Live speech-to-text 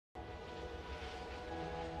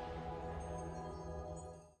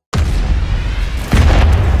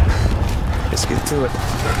get to it.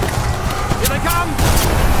 Here they come!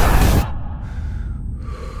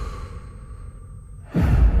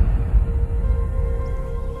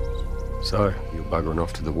 So, you're buggering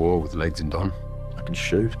off to the war with legs and Don? I can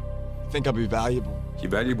shoot. I think I'll be valuable.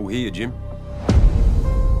 You're valuable here, Jim.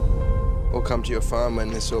 We'll come to your farm when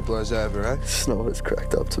this all blows over, eh? It's not what it's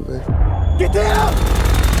cracked up to be. Get down!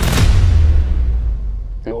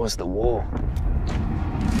 What was the war?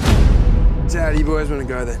 So how do you boys want to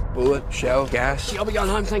go then? Bullet, shell, gas? I'll be going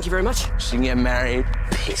home, thank you very much. She can get married.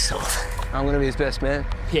 Piss off. I'm gonna be his best man.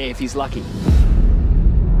 Yeah, if he's lucky.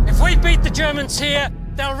 If we beat the Germans here,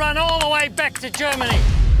 they'll run all the way back to Germany.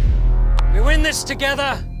 We win this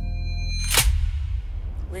together,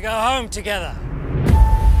 we go home together.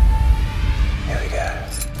 Here we go.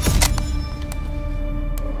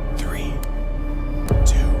 3,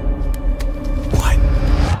 2, 1.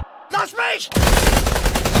 Lost me!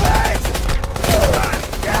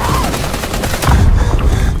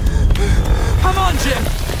 Come on, Jim!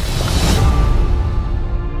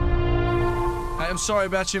 Hey, I'm sorry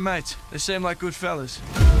about your mates. They seem like good fellas.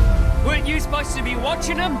 Weren't you supposed to be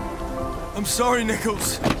watching them? I'm sorry,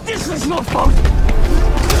 Nichols. This is your fault!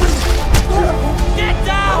 Get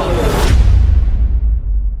down!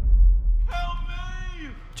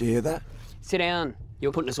 Did you hear that? Sit down.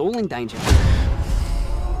 You're putting us all in danger.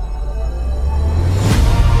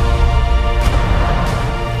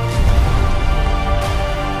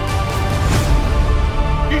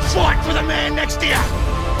 You fight for the man next to you!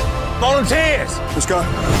 Volunteers! Let's go.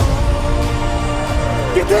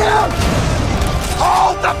 Get down!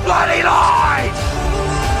 Hold the bloody line!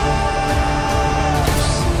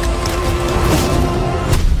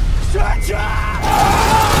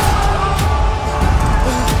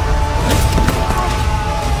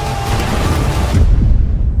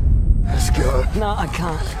 Let's go. No, I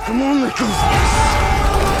can't. Come on, Nichols.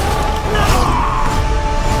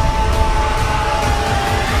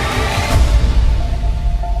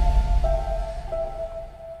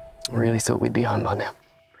 I really thought we'd be home by now.